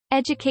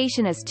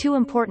Education is too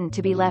important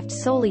to be left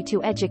solely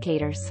to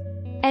educators.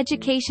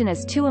 Education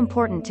is too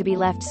important to be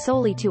left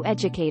solely to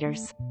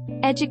educators.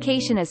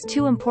 Education is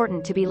too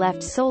important to be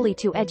left solely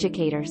to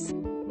educators.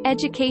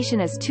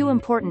 Education is too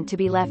important to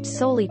be left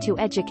solely to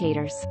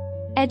educators.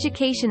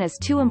 Education is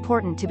too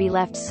important to be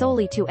left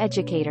solely to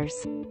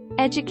educators.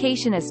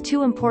 Education is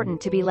too important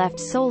to be left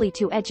solely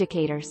to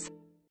educators.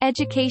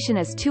 Education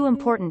is too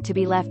important to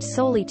be left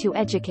solely to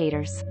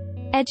educators.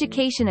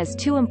 Education is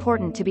too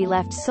important to be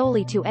left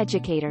solely to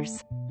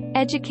educators.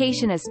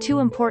 Education is too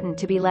important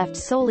to be left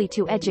solely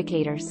to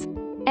educators.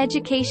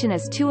 Education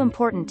is too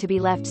important to be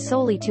left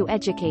solely to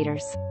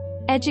educators.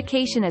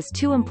 Education is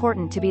too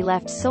important to be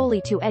left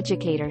solely to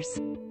educators.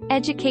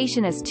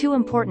 Education is too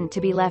important to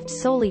be left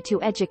solely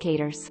to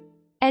educators.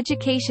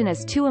 Education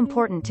is too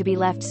important to be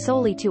left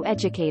solely to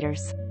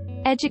educators.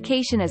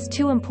 Education is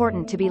too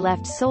important to be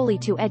left solely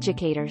to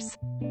educators.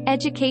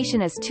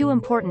 Education is too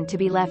important to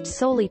be left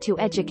solely to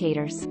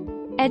educators.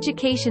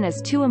 Education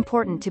is too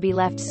important to be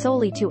left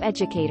solely to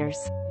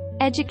educators.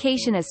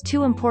 Education is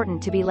too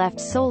important to be left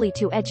solely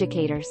to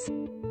educators.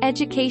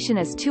 Education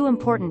is too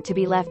important to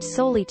be left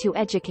solely to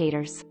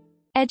educators.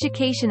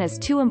 Education is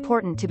too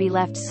important to be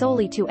left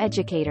solely to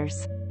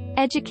educators.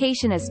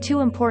 Education is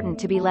too important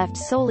to be left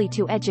solely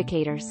to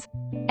educators.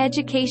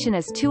 Education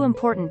is too important to be left solely to educators. Education is too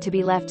important to be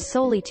left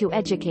solely to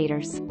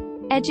educators.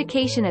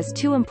 Education is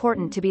too important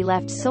to be left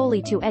solely to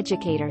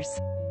educators.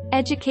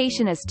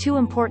 Education is too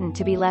important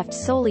to be left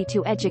solely to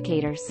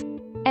educators.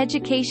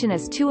 Education is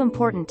too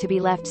important to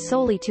be left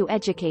solely to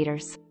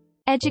educators.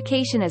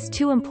 Education is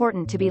too important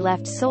to be left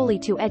solely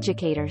to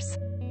educators.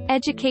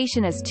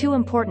 Education is too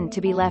important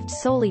to be left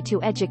solely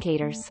to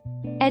educators.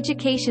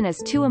 Education is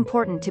too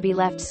important to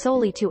be left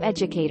solely to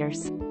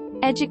educators.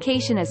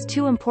 Education is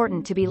too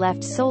important to be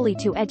left solely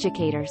to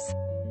educators.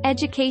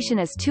 Education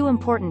is too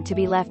important to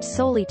be left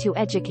solely to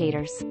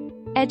educators.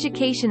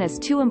 Education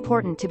is too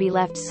important to be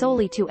left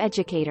solely to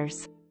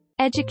educators.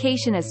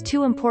 Education is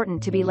too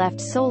important to be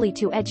left solely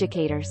to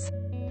educators.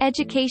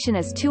 Education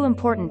is too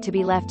important to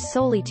be left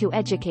solely to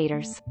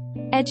educators.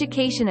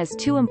 Education is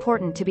too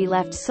important to be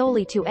left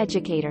solely to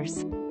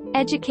educators.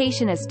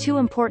 Education is too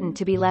important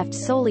to be left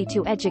solely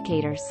to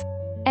educators.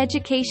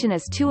 Education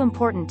is too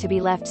important to be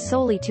left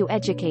solely to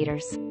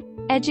educators.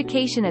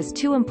 Education is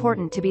too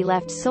important to be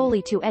left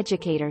solely to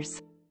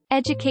educators.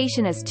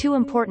 Education is too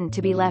important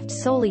to be left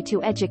solely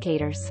to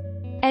educators.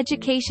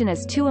 Education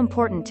is too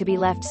important to be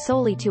left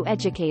solely to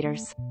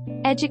educators.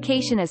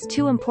 Education is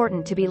too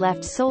important to be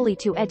left solely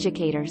to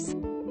educators.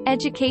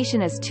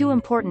 Education is too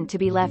important to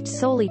be left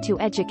solely to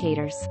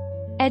educators.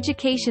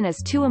 Education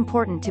is too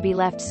important to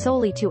be left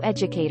solely to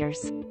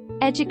educators.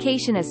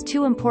 Education is too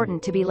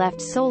important to be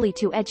left solely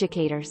to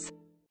educators.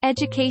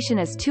 Education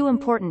is too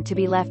important to be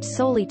left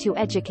solely to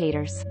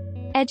educators.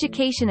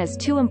 Education is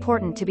too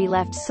important to be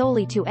left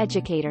solely to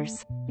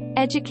educators.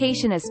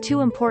 Education is too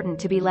important to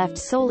be left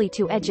solely to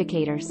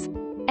educators.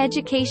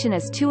 Education is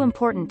too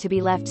important to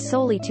be left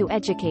solely to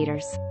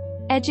educators.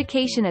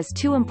 Education is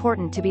too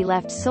important to be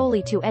left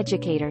solely to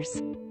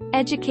educators.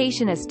 Education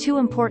is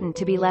too important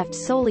to be left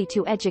solely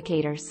to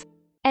educators.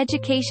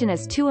 Education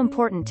is too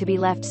important to be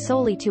left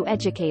solely to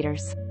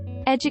educators.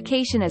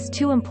 Education is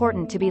too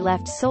important to be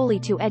left solely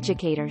to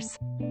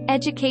educators.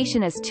 Education is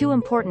too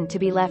important to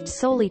be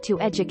left solely to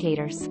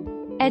educators.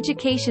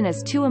 Education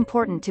is too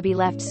important to be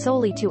left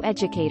solely to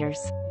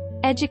educators.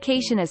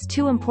 Education is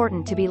too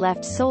important to be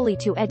left solely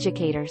to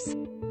educators.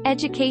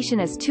 Education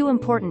is too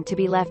important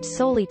to be left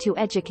solely to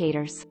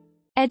educators.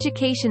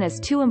 Education is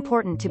too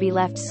important to be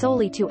left solely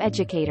to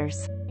educators.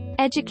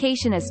 Education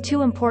is too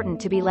important to be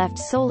left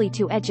solely to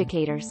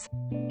educators.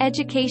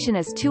 Education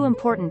is too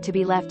important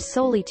to be left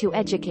solely to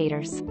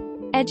educators.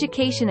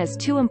 Education is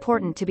too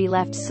important to be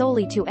left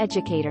solely to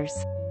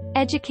educators.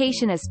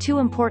 Education is too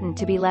important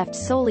to be left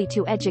solely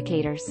to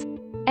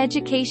educators.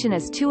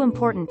 Education is too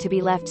important to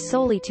be left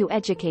solely to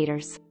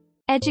educators.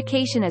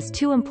 Education is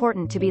too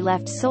important to be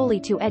left solely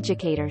to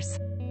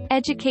educators.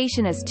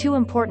 Education is too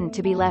important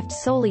to be left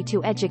solely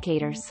to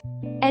educators.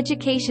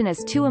 Education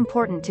is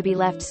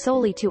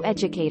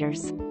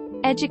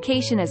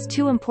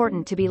too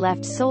important to be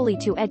left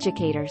solely to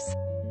educators.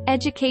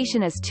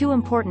 Education is too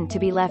important to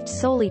be left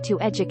solely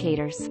to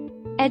educators.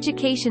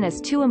 Education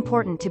is too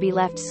important to be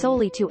left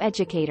solely to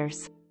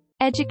educators.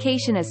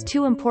 Education is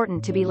too important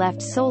to be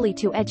left solely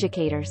to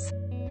educators.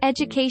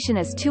 Education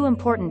is too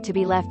important to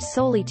be left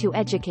solely to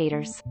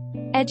educators.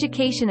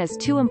 Education is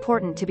too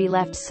important to be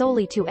left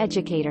solely to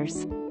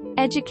educators.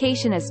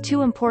 Education is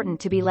too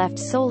important to be left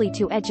solely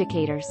to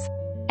educators.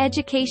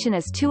 Education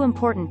is too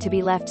important to be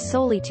left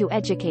solely to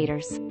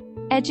educators.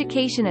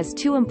 Education is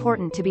too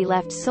important to be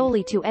left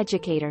solely to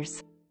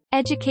educators.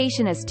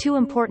 Education is too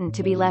important to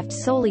be left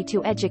solely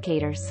to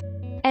educators.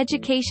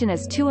 Education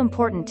is too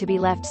important to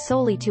be left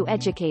solely to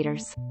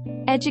educators.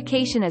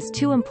 Education is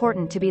too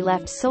important to be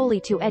left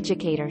solely to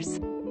educators.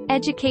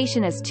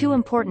 Education is too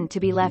important to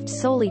be left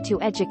solely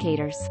to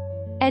educators.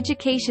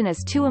 Education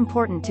is too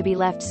important to be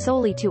left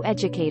solely to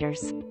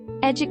educators.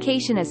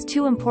 Education is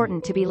too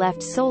important to be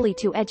left solely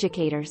to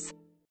educators.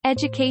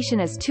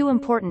 Education is too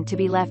important to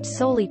be left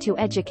solely to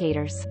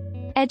educators.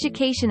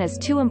 Education is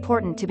too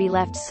important to be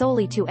left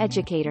solely to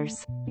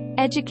educators.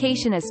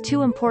 Education is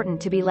too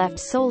important to be left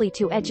solely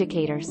to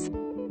educators.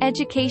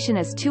 Education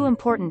is too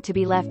important to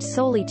be left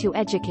solely to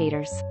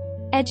educators.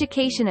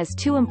 Education is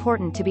too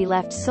important to be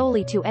left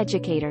solely to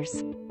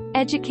educators.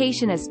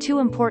 Education is too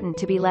important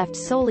to be left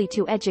solely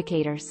to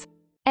educators.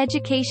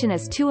 Education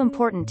is too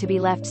important to be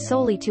left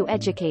solely to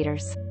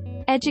educators.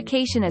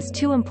 Education is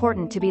too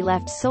important to be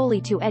left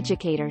solely to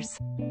educators.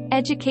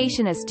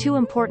 Education is too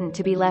important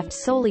to be left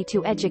solely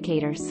to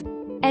educators.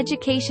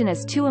 Education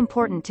is too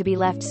important to be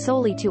left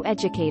solely to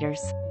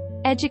educators.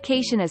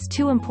 Education is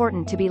too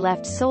important to be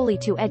left solely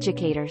to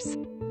educators.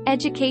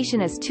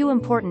 Education is too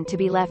important to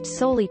be left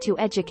solely to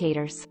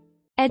educators.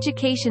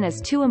 Education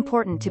is too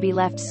important to be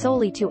left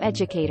solely to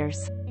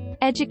educators.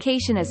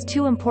 Education is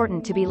too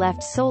important to be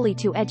left solely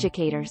to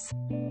educators.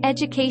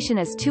 Education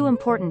is too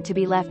important to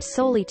be left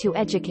solely to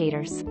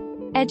educators.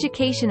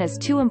 Education is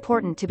too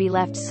important to be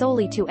left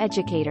solely to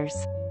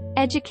educators.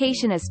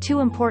 Education is too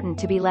important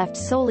to be left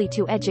solely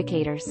to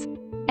educators.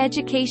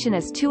 Education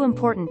is too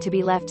important to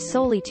be left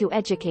solely to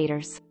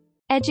educators.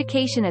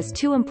 Education is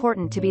too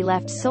important to be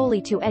left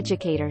solely to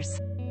educators.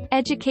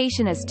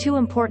 Education is too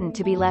important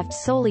to be left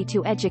solely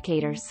to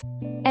educators.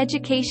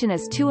 Education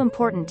is too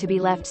important to be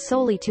left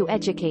solely to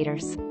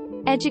educators.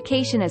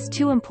 Education is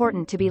too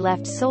important to be left solely to educators. Education is too important to be left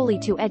solely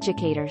to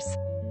educators.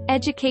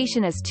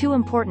 Education is too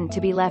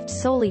important to be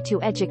left solely to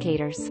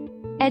educators.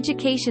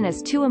 Education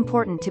is too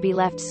important to be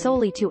left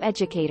solely to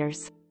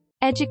educators.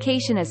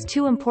 Education is too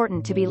important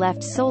to be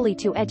left solely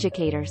to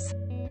educators.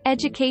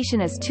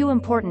 Education is too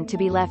important to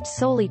be left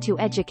solely to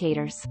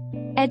educators.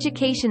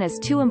 Education is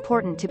too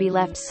important to be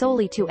left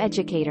solely to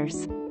educators.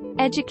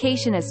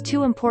 Education is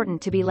too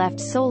important to be left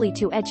solely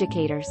to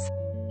educators.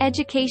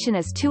 Education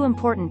is too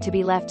important to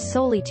be left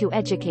solely to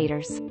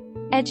educators.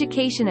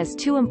 Education is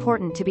too important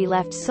to be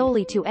left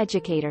solely to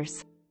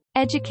educators.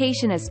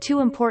 Education is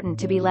too important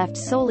to be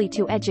left solely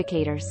to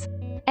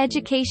educators.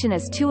 Education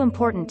is too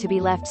important to be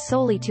left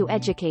solely to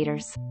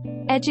educators.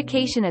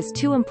 Education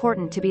is too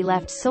important to be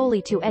left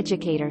solely to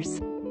educators.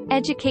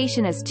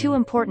 Education is too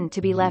important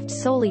to be left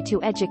solely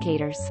to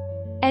educators.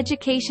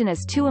 Education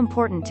is too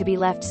important to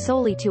be left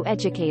solely to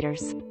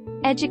educators.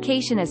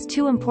 Education is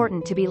too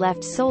important to be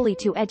left solely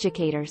to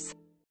educators.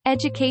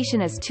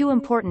 Education is too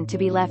important to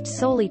be left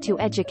solely to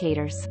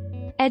educators.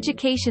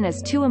 Education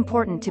is too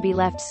important to be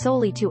left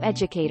solely to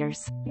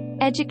educators.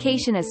 Education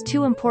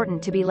is too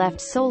important to be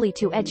left solely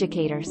to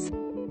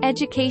educators.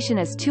 Education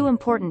is too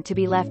important to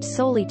be left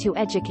solely to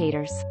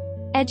educators.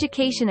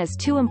 Education is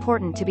too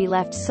important to be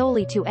left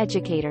solely to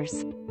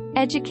educators.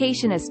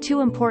 Education is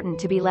too important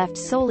to be left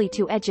solely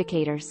to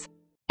educators.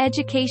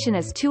 Education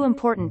is too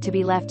important to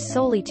be left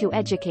solely to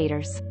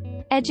educators.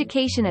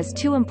 Education is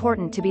too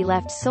important to be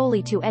left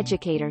solely to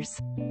educators.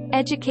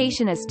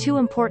 Education is too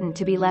important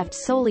to be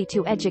left solely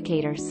to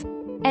educators.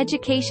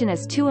 Education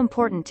is too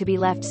important to be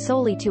left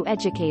solely to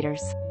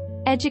educators.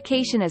 Education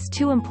is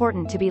too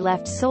important to be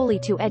left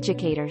solely to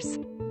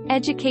educators.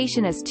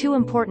 Education is too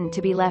important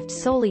to be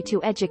left solely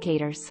to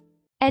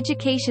educators.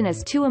 Education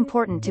is too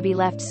important to be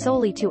left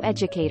solely to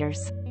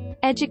educators.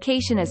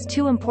 Education is too important to be left solely to educators. Education is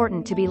too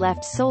important to be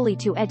left solely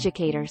to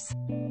educators.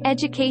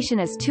 Education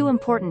is too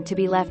important to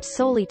be left solely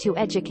to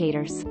educators.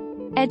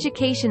 Education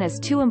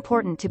is too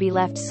important to be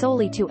left solely to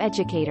educators.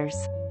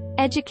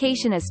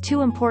 Education is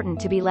too important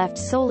to be left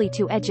solely to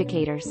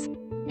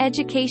educators.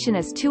 Education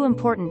is too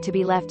important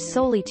to be left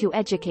solely to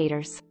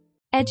educators.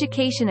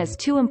 Education is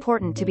too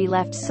important to be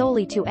left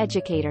solely to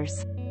educators.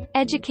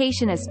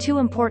 Education is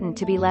too important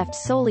to be left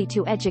solely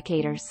to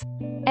educators.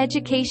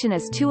 Education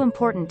is too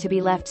important to be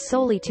left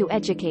solely to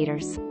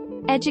educators.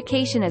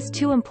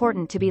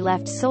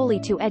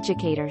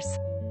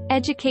 Education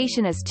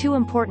is too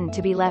important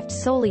to be left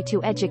solely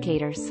to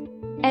educators.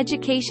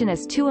 Education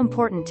is too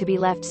important to be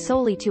left solely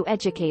to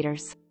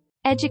educators.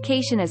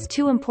 Education is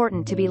too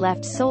important to be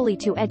left solely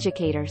to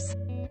educators.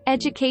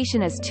 Education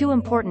is too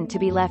important to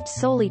be left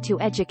solely to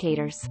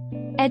educators.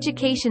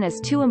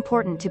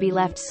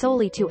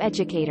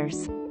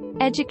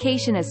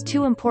 Education is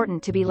too important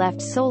to be left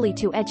solely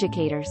to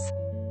educators.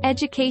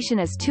 Education is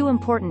too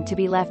important to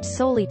be left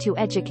solely to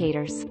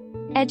educators.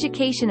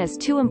 Education is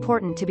too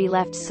important to be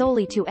left solely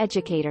to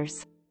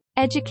educators.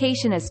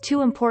 Education is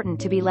too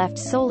important to be left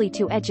solely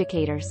to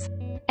educators.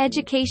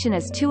 Education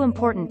is too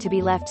important to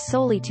be left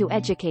solely to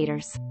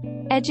educators.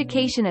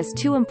 Education is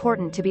too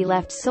important to be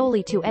left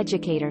solely to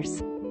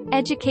educators.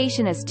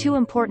 Education is too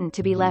important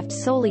to be left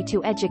solely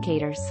to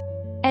educators.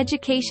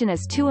 Education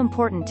is too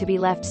important to be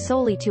left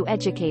solely to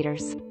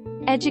educators.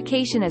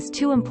 Education is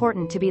too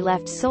important to be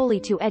left solely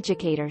to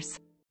educators.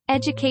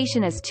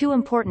 Education is too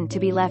important to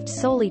be left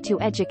solely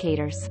to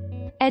educators.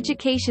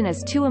 Education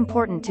is too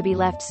important to be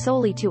left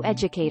solely to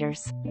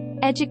educators.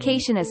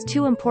 Education is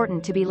too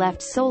important to be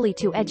left solely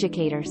to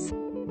educators.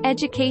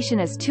 Education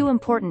is too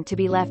important to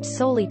be left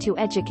solely to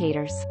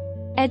educators.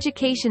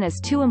 Education is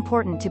too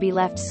important to be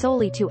left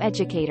solely to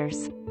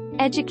educators.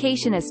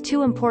 Education is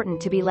too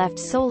important to be left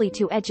solely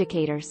to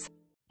educators.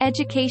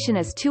 Education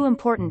is too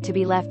important to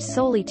be left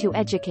solely to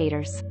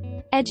educators.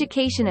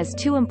 Education is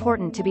too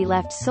important to be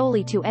left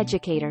solely to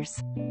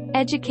educators.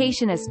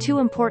 Education is too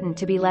important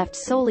to be left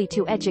solely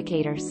to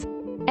educators.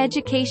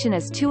 Education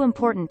is too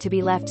important to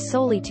be left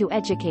solely to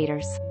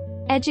educators.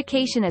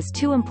 Education is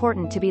too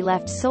important to be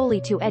left solely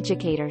to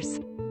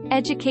educators.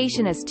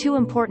 Education is too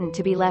important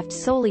to be left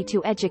solely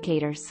to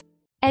educators.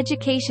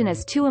 Education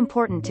is too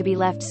important to be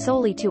left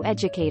solely to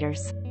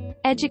educators.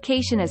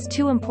 Education is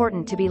too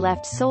important to be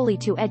left solely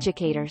to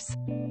educators.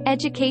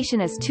 Education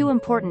is too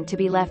important to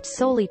be left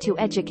solely to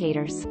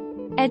educators.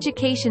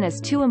 Education is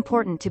too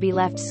important to be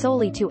left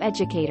solely to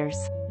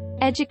educators.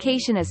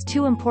 Education is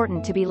too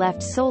important to be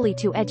left solely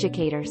to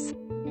educators.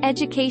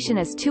 Education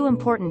is too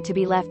important to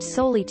be left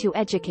solely to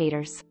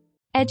educators.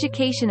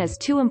 Education is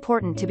too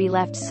important to be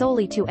left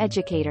solely to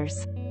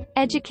educators.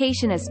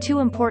 Education is too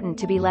important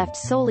to be left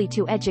solely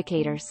to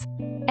educators.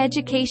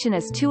 Education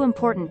is too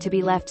important to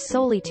be left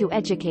solely to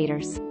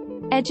educators.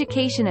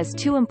 Education is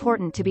too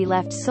important to be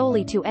left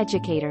solely to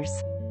educators.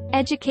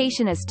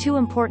 Education is too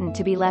important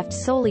to be left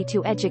solely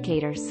to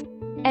educators.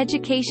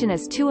 Education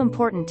is too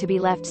important to be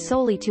left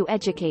solely to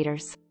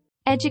educators.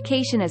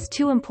 Education is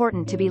too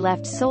important to be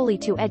left solely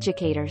to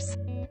educators.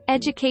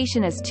 Education is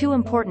too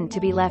important to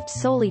be left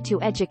solely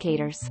to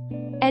educators.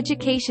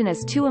 Education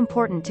is too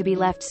important to be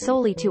left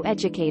solely to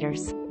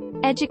educators.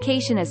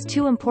 Education is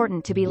too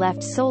important to be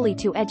left solely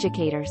to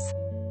educators.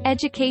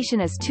 Education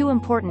is too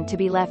important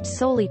to be left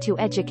solely to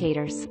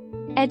educators.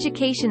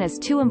 Education is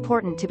too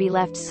important to be left solely to educators. Education is too important to be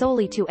left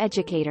solely to educators.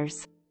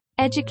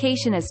 Education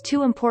is too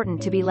important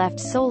to be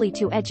left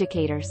solely to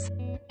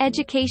educators.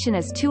 Education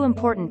is too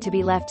important to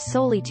be left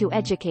solely to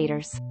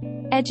educators.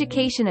 Education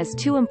is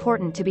too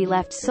important to be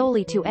left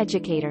solely to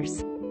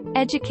educators.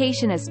 Education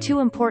is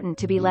too important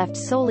to be left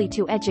solely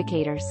to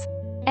educators.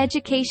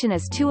 Education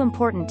is too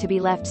important to be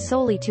left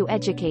solely to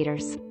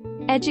educators.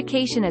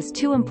 Education is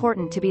too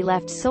important to be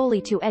left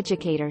solely to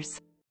educators.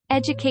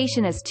 Education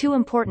is too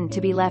important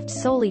to be left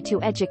solely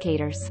to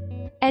educators.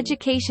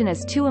 Education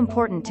is too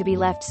important to be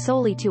left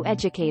solely to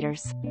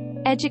educators.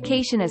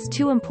 Education is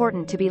too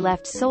important to be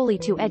left solely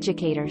to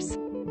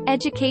educators.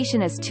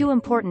 Education is too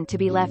important to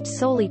be left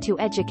solely to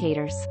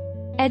educators.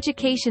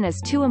 Education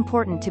is too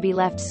important to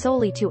be left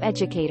solely to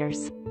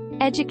educators.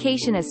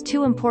 Education is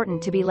too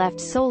important to be left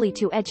solely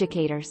to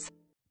educators.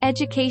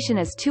 Education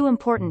is too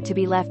important to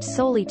be left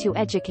solely to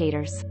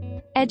educators.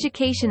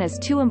 Education is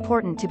too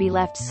important to be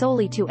left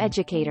solely to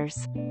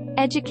educators.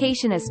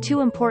 Education is too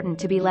important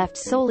to be left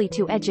solely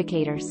to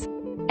educators.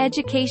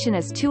 Education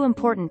is too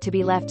important to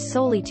be left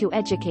solely to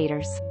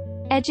educators.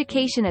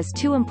 Education is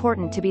too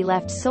important to be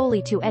left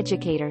solely to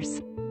educators.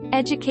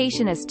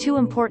 Education is too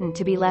important to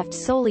be left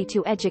solely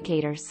to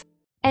educators.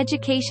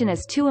 Education is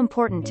too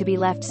important to be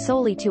left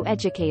solely to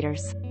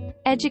educators.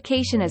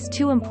 Education is too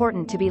important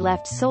to be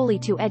left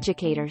solely to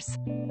educators.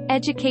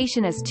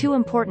 Education is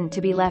too important to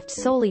be left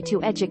solely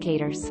to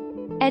educators.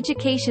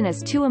 Education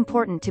is too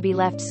important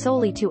to be left solely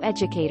to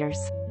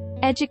educators.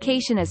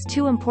 Education is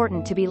too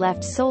important to be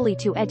left solely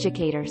to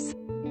educators.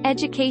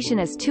 Education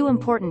is too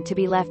important to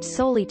be left solely to educators. Education is too important to be left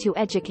solely to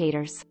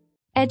educators.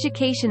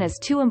 Education is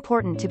too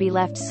important to be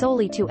left solely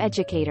to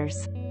educators.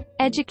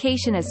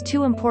 Education is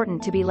too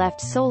important to be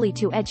left solely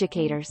to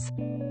educators.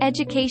 Education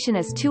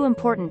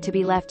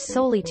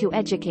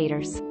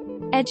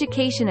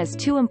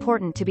is too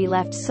important to be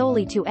left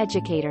solely to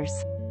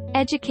educators.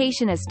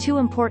 Education is too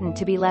important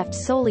to be left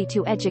solely to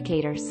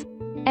educators.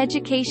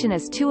 Education is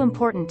too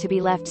important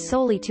to be left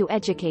solely to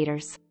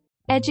educators.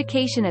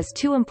 Education is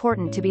too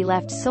important to be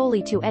left solely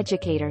to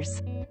educators.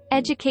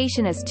 Education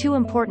is too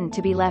important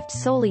to be left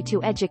solely to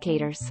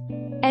educators.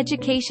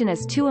 Education is too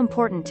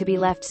important to be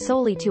left solely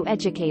to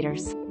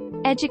educators.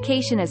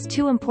 Education is too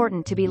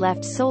important to be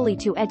left solely to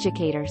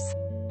educators.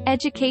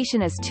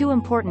 Education is too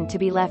important to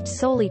be left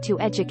solely to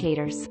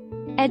educators.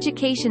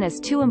 Education is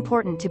too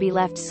important to be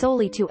left solely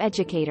to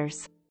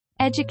educators.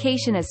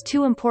 Education is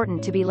too important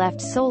to be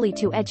left solely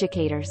to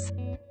educators.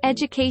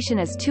 Education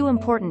is too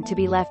important to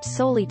be left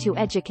solely to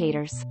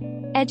educators.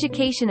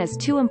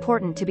 Education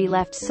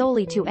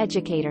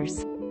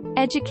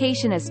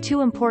is too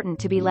important to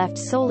be left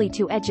solely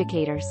to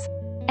educators.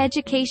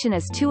 Education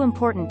is too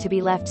important to be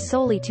left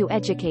solely to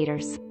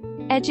educators.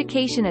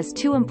 Education is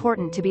too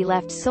important to be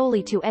left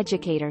solely to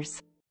educators.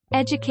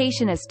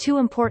 Education is too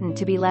important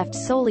to be left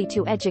solely to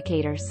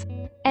educators.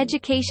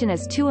 Education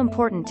is too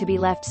important to be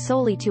left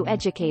solely to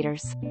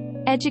educators.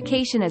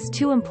 Education is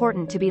too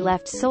important to be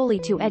left solely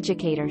to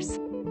educators.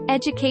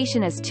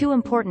 Education is too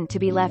important to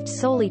be left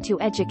solely to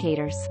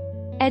educators.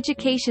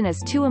 Education is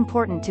too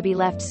important to be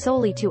left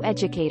solely to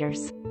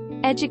educators.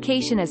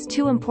 Education is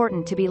too important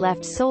to be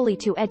left solely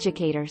to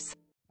educators.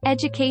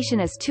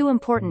 Education is too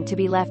important to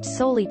be left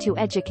solely to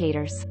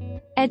educators.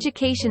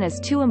 Education is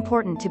too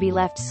important to be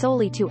left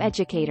solely to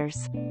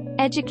educators.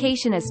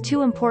 Education is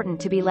too important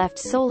to be left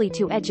solely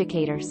to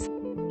educators.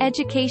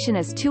 Education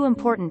is too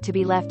important to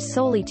be left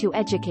solely to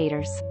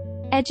educators.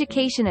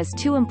 Education is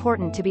too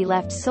important to be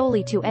left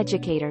solely to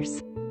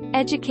educators.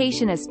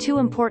 Education is too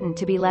important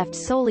to be left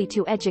solely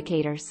to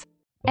educators.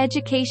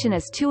 Education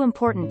is too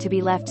important to be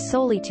left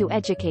solely to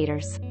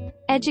educators.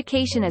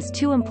 Education is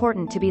too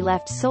important to be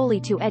left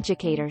solely to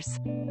educators.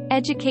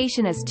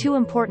 Education is too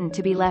important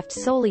to be left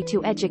solely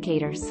to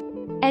educators.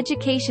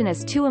 Education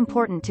is too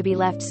important to be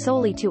left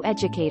solely to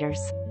educators.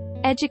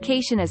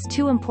 Education is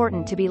too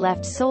important to be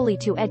left solely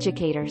to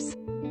educators.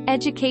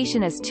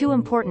 Education is too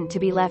important to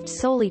be left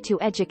solely to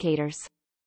educators.